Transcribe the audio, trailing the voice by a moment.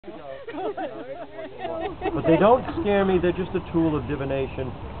But they don't scare me. They're just a tool of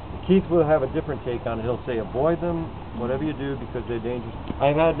divination. Keith will have a different take on it. He'll say, avoid them, whatever you do, because they're dangerous.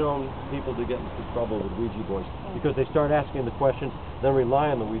 I've had known people to get into trouble with Ouija boards because they start asking the questions, then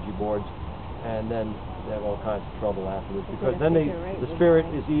rely on the Ouija boards, and then they have all kinds of trouble afterwards. Because then the spirit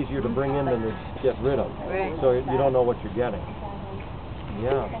is easier to bring in than to get rid of. So you don't know what you're getting.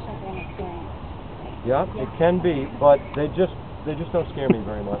 Yeah. Yeah, it can be, but they just don't scare me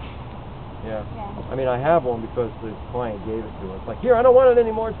very much. Yeah. I mean, I have one because the client gave it to us. Like, here, I don't want it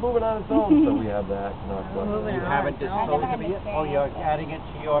anymore. It's moving on its own. So we have that. You haven't disposed of it yet? Oh, you're adding it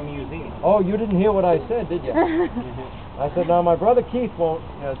to your museum. Oh, you didn't hear what I said, did you? I said, now my brother Keith won't.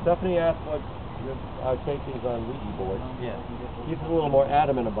 Stephanie asked what I take these on Ouija boards. Yeah. Keith's a little more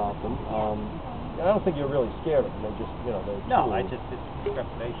adamant about them. I don't think you're really scared of them. They just, No, it's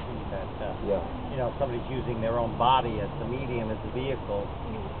trepidation that, somebody's using their own body as the medium, as the vehicle,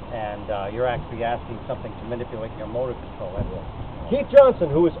 and you're actually asking something to manipulate your motor control. Keith Johnson,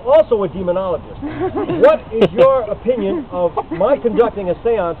 who is also a demonologist, what is your opinion of my conducting a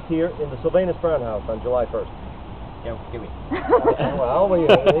seance here in the Sylvanus Brown House on July 1st? Yeah, give me.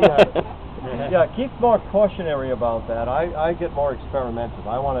 Yeah, Keith's more cautionary about that. I get more experimental.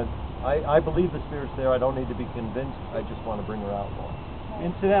 I believe the spirit's there. I don't need to be convinced. I just want to bring her out more.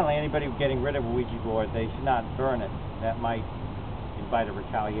 Incidentally, anybody getting rid of a Ouija board, they should not burn it. That might invite a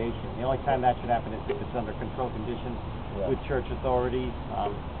retaliation. The only time that should happen is if it's under controlled conditions with church authorities.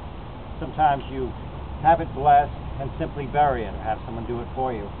 Sometimes you have it blessed and simply bury it, or have someone do it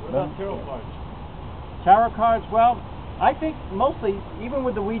for you. What about tarot cards? Tarot cards, well, I think mostly, even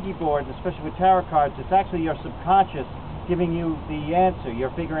with the Ouija board, especially with tarot cards, it's actually your subconscious giving you the answer.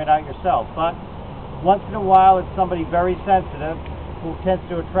 You're figuring it out yourself. But once in a while, it's somebody very sensitive who tends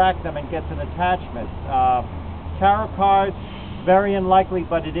to attract them and gets an attachment. Tarot cards, very unlikely,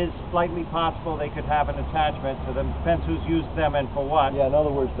 but it is slightly possible they could have an attachment to them. Depends who's used them and for what. Yeah, in other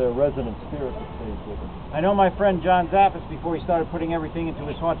words, they're a resident spirit that stays with them. I know my friend John Zappis, before he started putting everything into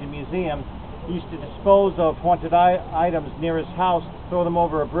his haunted museum, he used to dispose of haunted items near his house, throw them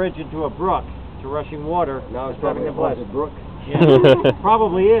over a bridge into a brook to rushing water. Now it's probably a haunted brook. Yeah,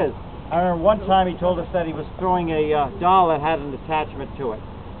 probably is. I remember one time he told us that he was throwing a doll that had an attachment to it.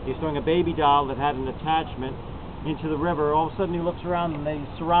 He was throwing a baby doll that had an attachment into the river. All of a sudden he looks around and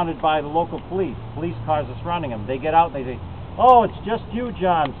he's surrounded by the local police. Police cars are surrounding him. They get out and they say, "Oh, it's just you,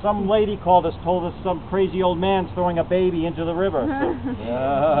 John. Some lady called us, told us some crazy old man's throwing a baby into the river." So,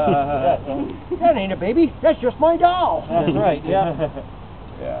 that ain't a baby. That's just my doll. That's right, yeah.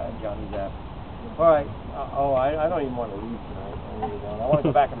 Yeah, Johnny Zapp. All right. I don't even want to leave tonight. I want to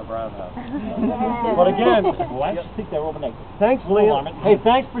go back in the Brown House. But again, well, I think they're overnight. Thanks, Liam. Hey,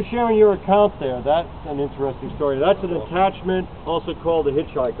 thanks for sharing your account there. That's an interesting story. That's an attachment, also called a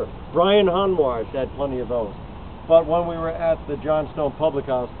hitchhiker. Brian Hanwars had plenty of those. But when we were at the Johnstone Public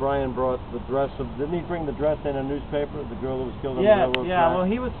House, Brian brought the dress of. Didn't he bring the dress in a newspaper? The girl who was killed on the railroad track? Well,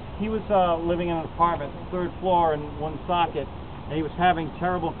 he was living in an apartment, 3rd floor in one socket, and he was having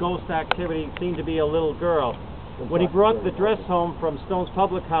terrible ghost activity. It seemed to be a little girl. When he brought the dress home from Stone's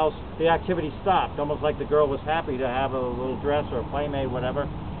Public House, the activity stopped, almost like the girl was happy to have a little dress or a playmate, whatever.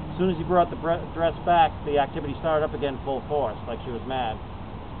 As soon as he brought the dress back, the activity started up again full force, like she was mad.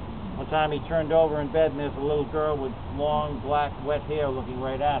 One time he turned over in bed and there's a little girl with long, black, wet hair looking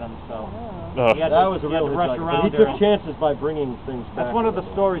right at him, so he had that to, was a real rush hitchhiker. around But he took chances by bringing things back. That's one of the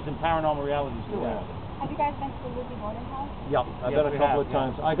stories in Paranormal Realities too. Have you guys been to the Lizzie Borden house? Yep, I've been a couple of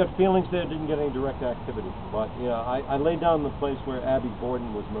times. I got feelings there, didn't get any direct activity. But, I laid down the place where Abby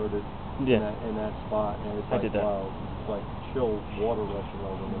Borden was murdered in that spot. And it's like, wow, it's like chill water rushing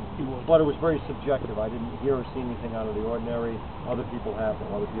over me. But it was very subjective. I didn't hear or see anything out of the ordinary. Other people have,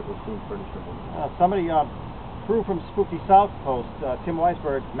 and other people have seen furniture. Somebody, crew from Spooky South Coast, Tim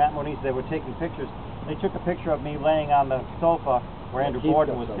Weisberg, Matt Moniz, they were taking pictures. They took a picture of me laying on the sofa where Andrew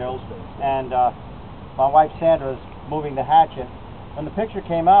Borden was killed. And my wife Sandra was moving the hatchet. When the picture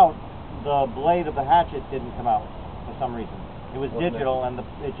came out, the blade of the hatchet didn't come out for some reason. It was digital and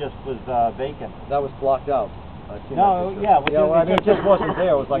it just was vacant. That was blocked out. No, it just wasn't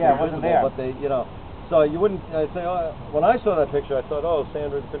there. It was like it wasn't there. But they, so you wouldn't say. When I saw that picture, I thought, oh,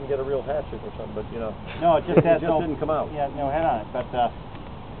 Sandra couldn't get a real hatchet or something. But no, it just didn't come out. Yeah, no head on it. But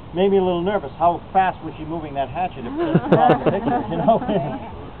made me a little nervous. How fast was she moving that hatchet? If it was on the picture,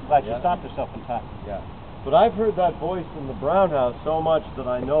 Glad she stopped herself in time. Yeah. But I've heard that voice in the Brown House so much that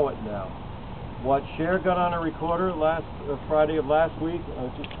I know it now. What Cher got on a recorder Friday of last week, I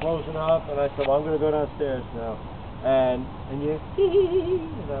was just closing up, and I said, well, I'm going to go downstairs now. And you hear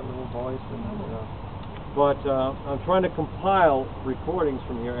that little voice, and But I'm trying to compile recordings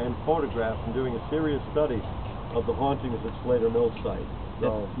from here and photographs and doing a serious study of the hauntings at Slater Mill site.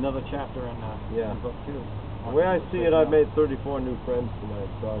 So, That's another chapter in yeah. book 2. The way I see it, I've made 34 new friends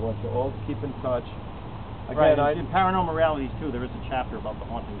tonight, so I want you all to keep in touch. Right, Again, in Paranormal Realities too, there is a chapter about the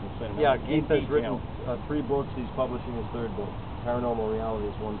hauntings of Slater Mill. yeah, Keith has detail. written 3 books. He's publishing his 3rd book, Paranormal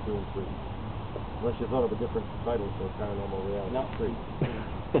Realities 1, 2, and 3. Unless you thought of a different title for Paranormal Realities. No. 3.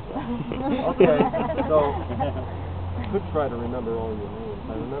 Okay, so I could try to remember all your names.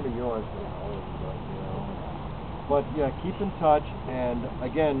 I remember yours now, but, you know. But yeah, keep in touch. And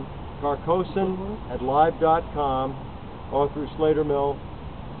again, Carcosan at live.com, or through Slater Mill,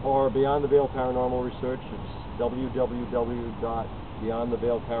 or Beyond the Veil Paranormal Research. It's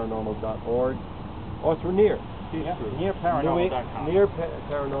www.beyondtheveilparanormal.org, or through NEAR. Nearparanormal.com.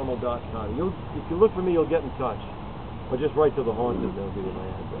 Nearparanormal.com. If you look for me, you'll get in touch. Or just write to the haunted, they'll give you my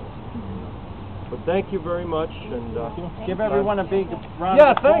address. But thank you very much, and Give everyone a big round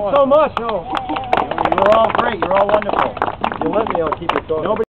yeah, of applause. thanks so much. Oh, You're all great. You're all wonderful. if you let me, I'll keep you talking. Nobody